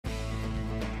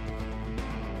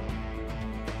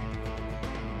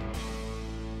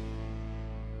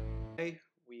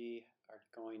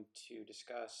going to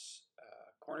discuss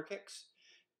corner kicks,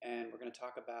 and we're going to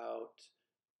talk about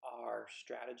our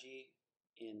strategy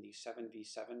in the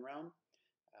 7v7 realm,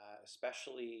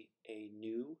 especially a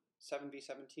new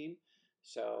 7v7 team.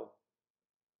 So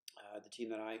the team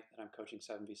that I'm coaching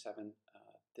 7v7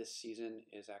 this season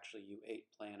is actually U8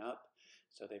 playing up.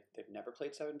 So they've never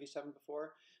played 7v7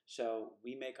 before. So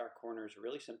we make our corners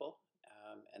really simple,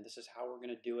 and this is how we're going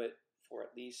to do it for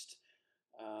at least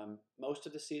most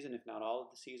of the season, if not all of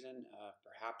the season.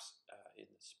 Perhaps in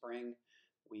the spring,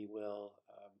 we will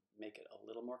make it a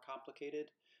little more complicated.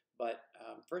 But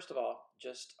first of all,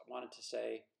 just wanted to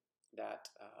say that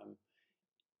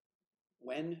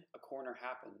when a corner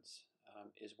happens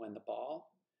is when the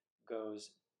ball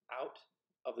goes out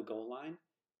of the goal line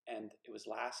and it was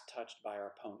last touched by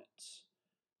our opponents.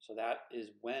 So that is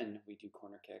when we do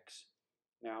corner kicks.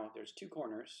 Now, there's two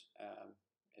corners,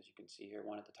 as you can see here,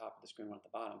 one at the top of the screen, one at the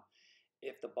bottom.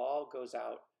 If the ball goes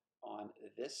out on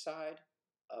this side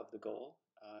of the goal,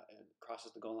 and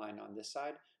crosses the goal line on this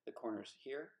side, the corner's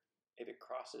here. If it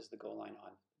crosses the goal line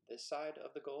on this side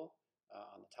of the goal,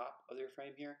 on the top of your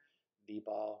frame here, the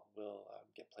ball will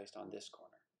get placed on this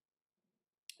corner.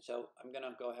 So I'm going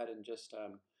to go ahead and just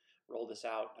roll this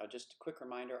out. Now, just a quick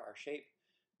reminder, our shape,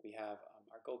 we have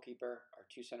our goalkeeper, our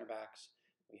two center backs,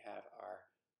 we have our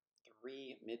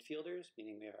three midfielders,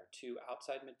 meaning we have our two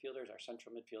outside midfielders, our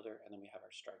central midfielder, and then we have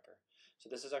our striker. So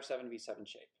this is our 7v7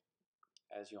 shape,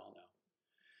 as you all know.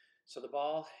 So the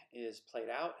ball is played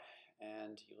out,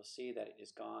 and you will see that it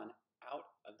is gone out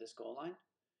of this goal line.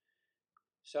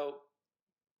 So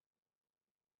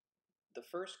the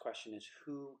first question is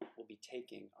who will be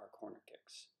taking our corner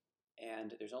kicks?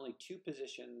 And there's only two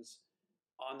positions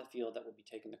on the field that will be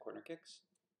taking the corner kicks.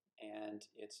 And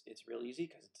it's real easy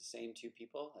because it's the same two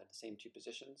people, the same two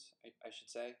positions, I should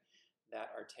say, that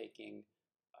are taking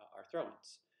our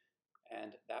throw-ins.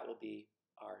 And that will be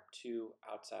our two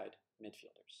outside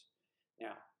midfielders.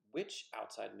 Now, which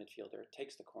outside midfielder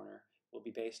takes the corner will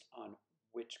be based on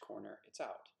which corner it's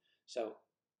out. So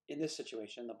in this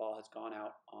situation, the ball has gone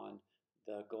out on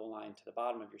the goal line to the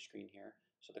bottom of your screen here.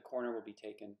 So the corner will be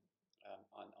taken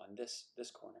on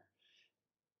this corner,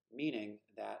 meaning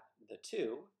that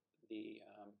the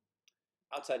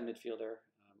outside midfielder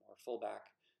or fullback,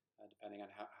 depending on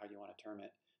how you want to term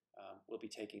it, will be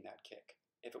taking that kick.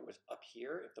 If it was up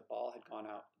here, if the ball had gone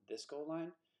out this goal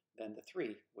line, then the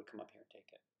three would come up here and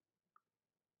take it.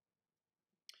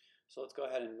 So let's go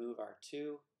ahead and move our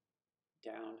two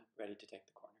down, ready to take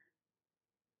the corner.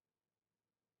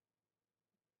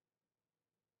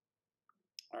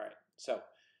 All right, so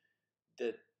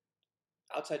the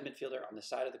outside midfielder on the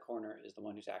side of the corner is the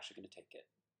one who's actually going to take it.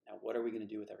 Now, what are we going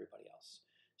to do with everybody else?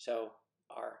 So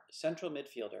our central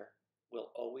midfielder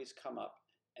will always come up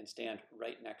and stand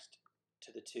right next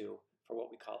to the two for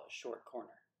what we call a short corner.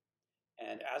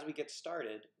 And as we get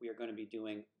started, we are going to be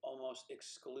doing almost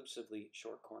exclusively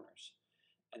short corners.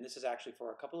 And this is actually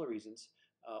for a couple of reasons.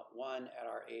 One, at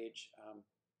our age,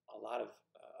 a lot of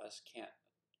us can't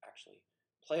actually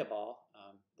play a ball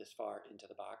this far into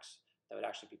the box that would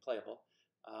actually be playable.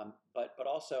 But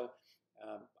also,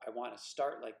 I want to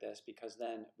start like this because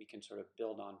then we can sort of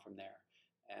build on from there.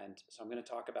 And so I'm going to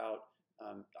talk about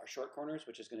our short corners,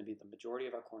 which is going to be the majority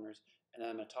of our corners, and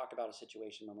then I'm going to talk about a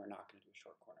situation when we're not going to do a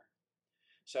short corner.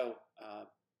 So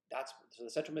so the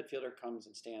central midfielder comes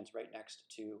and stands right next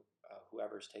to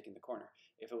whoever's taking the corner.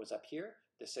 If it was up here,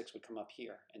 the 6 would come up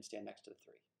here and stand next to the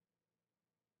 3.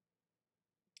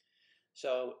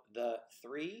 So the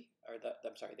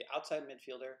outside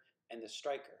midfielder and the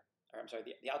striker,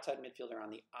 the outside midfielder on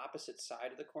the opposite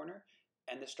side of the corner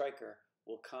and the striker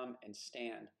will come and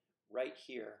stand right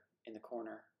here in the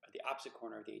corner, the opposite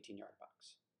corner of the 18-yard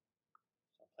box.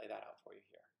 So I'll play that out for you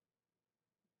here.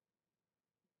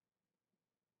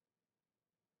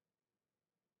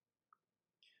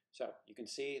 So you can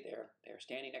see they're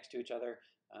standing next to each other.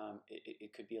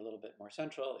 It could be a little bit more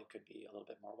central. It could be a little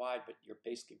bit more wide, but you're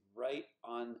basically right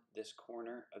on this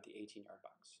corner of the 18-yard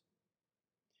box.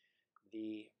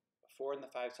 The 4 and the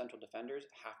 5 central defenders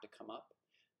have to come up.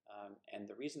 And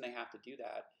the reason they have to do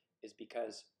that is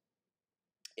because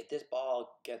if this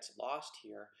ball gets lost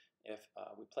here, if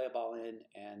we play a ball in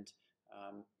and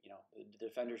the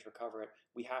defenders recover it,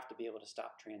 we have to be able to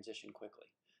stop transition quickly.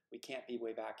 We can't be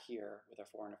way back here with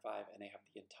our 4 and our 5 and they have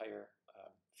the entire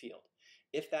field.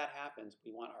 If that happens,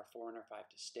 we want our 4 and our 5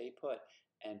 to stay put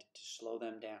and to slow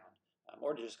them down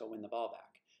or to just go win the ball back.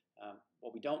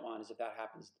 What we don't want is if that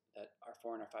happens that our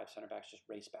 4 and our 5 center backs just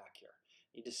race back here.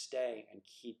 You need to stay and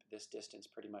keep this distance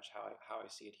pretty much how I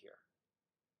see it here.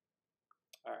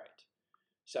 All right,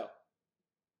 so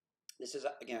This is,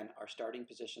 again, our starting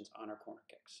positions on our corner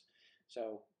kicks.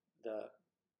 So the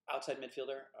outside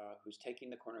midfielder who's taking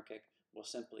the corner kick will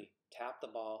simply tap the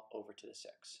ball over to the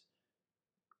 6.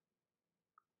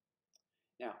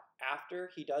 Now, after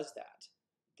he does that,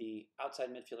 the outside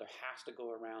midfielder has to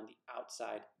go around the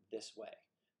outside this way.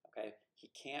 Okay, he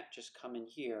can't just come in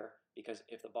here because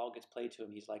if the ball gets played to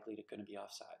him, he's likely going to be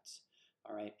offsides.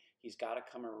 All right, he's got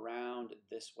to come around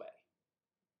this way.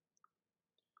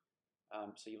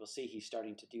 So you will see he's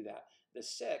starting to do that. The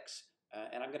 6,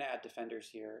 and I'm going to add defenders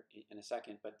here in a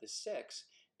second, but the 6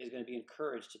 is going to be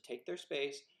encouraged to take their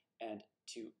space and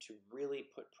to really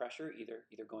put pressure, either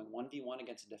going 1v1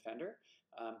 against a defender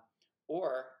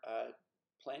or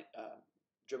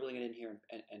dribbling it in here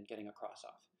and getting a cross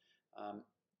off.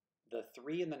 The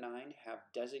 3 and the 9 have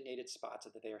designated spots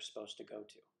that they are supposed to go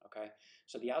to. Okay,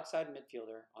 so the outside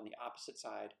midfielder on the opposite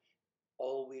side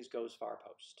always goes far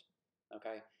post.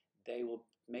 Okay, they will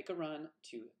make a run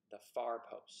to the far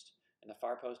post, and the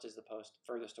far post is the post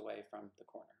furthest away from the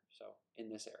corner, so in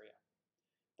this area.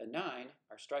 The 9,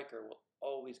 our striker, will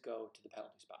always go to the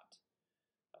penalty spot.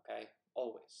 Okay,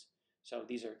 always. So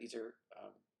these are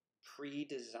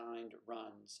pre-designed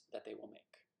runs that they will make.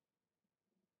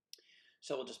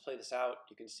 So we'll just play this out.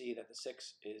 You can see that the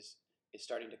 6 is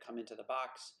starting to come into the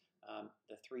box.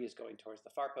 The 3 is going towards the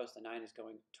far post. The 9 is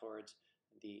going towards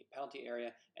the penalty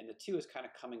area, and the 2 is kind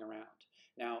of coming around.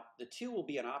 Now, the 2 will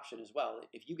be an option as well.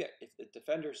 If the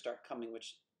defenders start coming,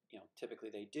 which typically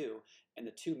they do, and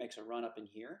the 2 makes a run up in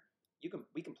here,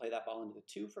 we can play that ball into the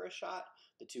 2 for a shot.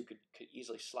 The 2 could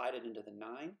easily slide it into the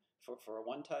 9 for a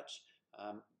one touch.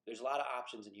 There's a lot of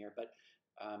options in here, but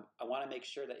I want to make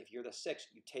sure that if you're the 6,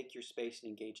 you take your space and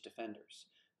engage defenders.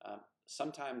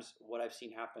 Sometimes what I've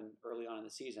seen happen early on in the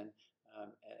season,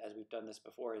 as we've done this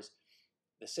before, is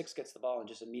the 6 gets the ball and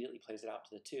just immediately plays it out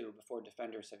to the 2 before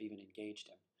defenders have even engaged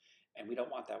him. And we don't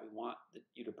want that. We want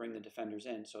you to bring the defenders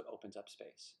in so it opens up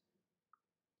space.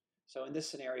 So in this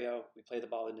scenario, we play the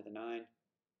ball into the 9,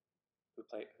 who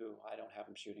I don't have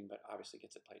him shooting, but obviously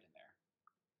gets it played in there.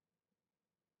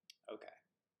 Okay.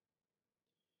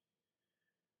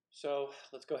 So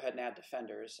let's go ahead and add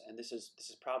defenders, and this is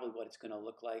probably what it's going to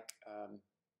look like.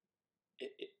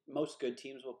 Most good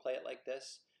teams will play it like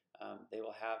this. They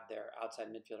will have their outside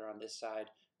midfielder on this side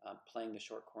playing the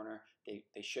short corner.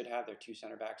 They should have their 2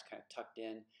 center backs kind of tucked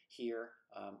in here,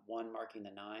 1 marking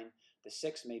the 9. The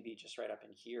 6 may be just right up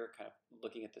in here, kind of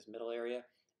looking at this middle area,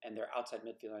 and their outside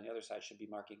midfielder on the other side should be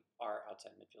marking our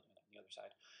outside midfielder on the other side.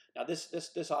 Now,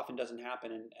 this often doesn't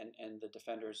happen, and the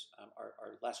defenders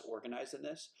are less organized than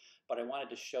this, but I wanted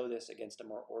to show this against a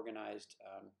more organized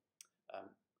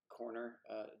corner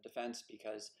defense,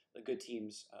 because the good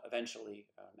teams eventually,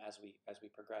 as we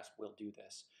progress, will do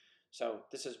this. So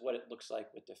this is what it looks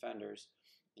like with defenders.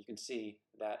 You can see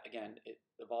that, again,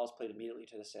 the ball is played immediately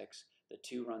to the 6. The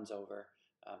 2 runs over.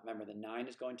 Remember, the 9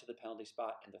 is going to the penalty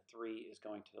spot, and the 3 is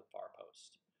going to the far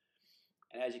post.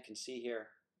 And as you can see here,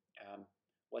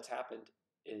 what's happened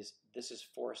is this has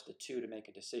forced the 2 to make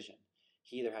a decision.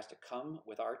 He either has to come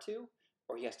with our 2,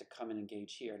 or he has to come and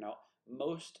engage here. Now,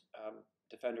 most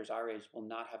defenders our age will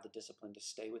not have the discipline to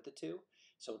stay with the 2,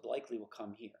 so it likely will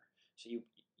come here. So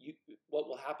what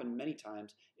will happen many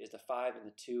times is the 5 and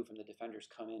the 2 from the defenders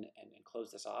come in and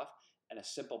close this off, and a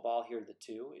simple ball here to the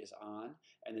 2 is on,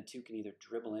 and the 2 can either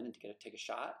dribble in and take a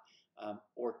shot,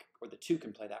 or the 2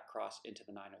 can play that cross into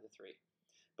the 9 or the 3.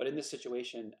 But in this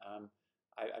situation,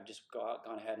 I've just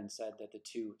gone ahead and said that the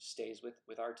 2 stays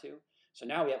with our 2. So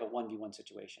now we have a 1v1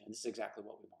 situation, and this is exactly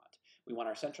what we want. We want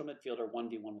our central midfielder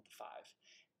 1v1 with the 5.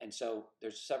 And so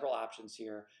there's several options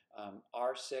here.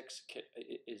 R6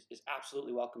 is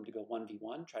absolutely welcome to go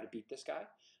 1v1, try to beat this guy.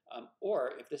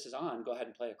 Or if this is on, go ahead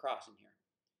and play a cross in here.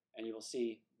 And you will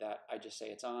see that I just say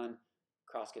it's on,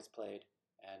 cross gets played,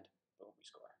 and boom, we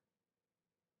score.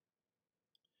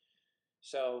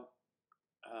 So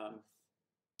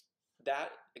that,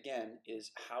 again,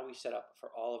 is how we set up for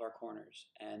all of our corners.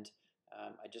 And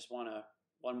I just want to,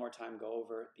 one more time, go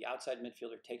over the outside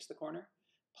midfielder takes the corner,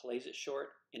 plays it short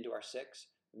into our 6,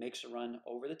 makes a run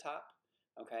over the top,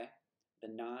 okay? The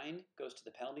 9 goes to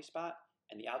the penalty spot,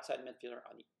 and the outside midfielder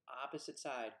on the opposite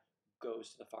side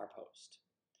goes to the far post.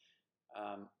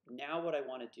 Now what I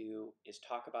want to do is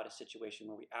talk about a situation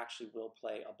where we actually will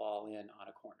play a ball in on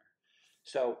a corner.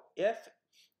 So if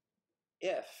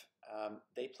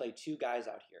they play 2 guys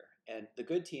out here, and the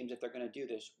good teams, if they're going to do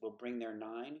this, will bring their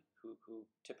 9, who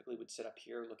typically would sit up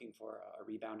here looking for a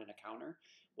rebound and a counter,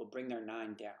 will bring their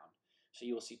 9 down. So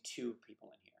you will see 2 people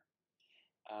in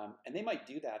here. And they might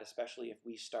do that, especially if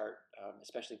we start,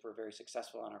 especially if we're very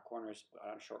successful on our corners,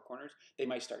 on our short corners, they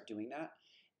might start doing that.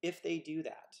 If they do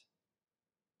that,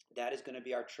 that is going to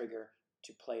be our trigger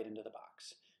to play it into the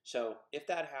box. So if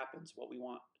that happens, what we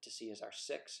want to see is our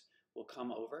 6 will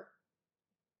come over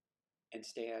and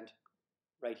stand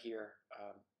right here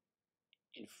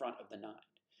in front of the 9.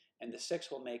 And the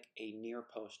 6 will make a near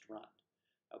post run.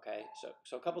 Okay,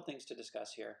 so a couple things to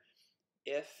discuss here.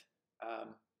 If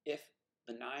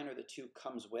the 9 or the 2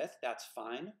 comes with, that's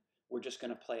fine. We're just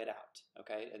going to play it out.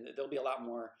 Okay, and there'll be a lot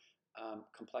more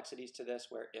complexities to this,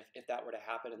 where if that were to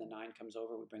happen and the 9 comes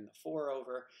over, we bring the 4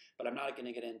 over. But I'm not going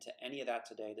to get into any of that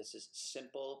today. This is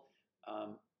simple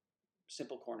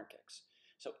corner kicks.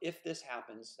 So if this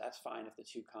happens, that's fine. If the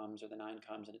 2 comes or the 9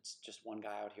 comes and it's just one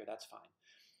guy out here, that's fine.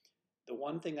 The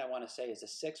one thing I want to say is the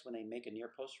 6, when they make a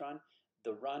near post run,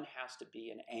 the run has to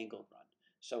be an angled run.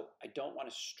 So I don't want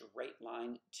a straight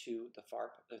line to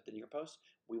the near post.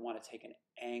 We want to take an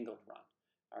angled run.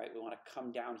 All right, we want to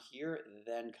come down here,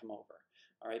 then come over.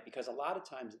 All right, because a lot of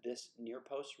times this near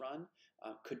post run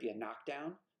could be a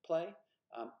knockdown play,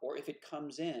 or if it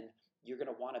comes in, you're going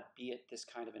to want to be at this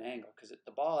kind of an angle because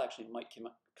the ball actually might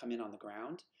come in on the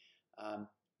ground.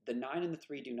 The 9 and the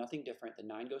 3 do nothing different. The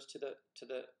 9 goes to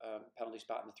the penalty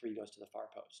spot, and the 3 goes to the far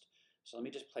post. So let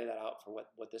me just play that out for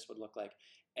what this would look like.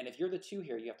 And if you're the 2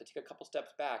 here, you have to take a couple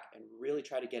steps back and really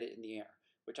try to get it in the air,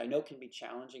 which I know can be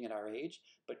challenging at our age,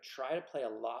 but try to play a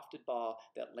lofted ball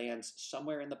that lands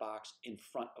somewhere in the box in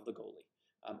front of the goalie.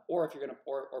 Or if you're going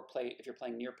to if you're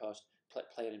playing near post,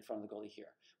 play it in front of the goalie here.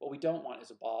 What we don't want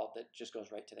is a ball that just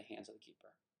goes right to the hands of the keeper.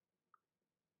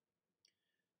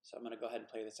 So I'm going to go ahead and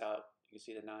play this out. You can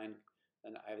see the 9,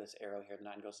 and I have this arrow here. The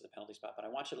 9 goes to the penalty spot, but I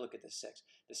want you to look at the 6.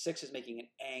 The 6 is making an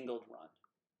angled run.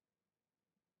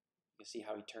 You see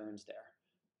how he turns there.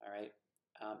 All right.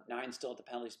 9 still at the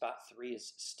penalty spot. 3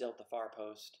 is still at the far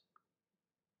post,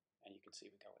 and you can see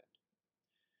we go in.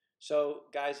 So,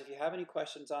 guys, if you have any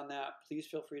questions on that, please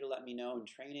feel free to let me know in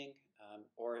training,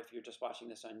 or if you're just watching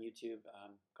this on YouTube,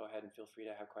 go ahead and feel free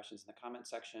to have questions in the comment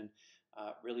section.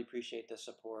 Really appreciate the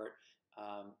support.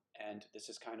 And this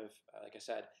is kind of, like I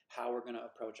said, how we're going to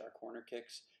approach our corner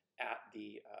kicks at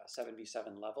the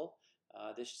 7v7 level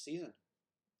this season.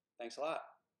 Thanks a lot.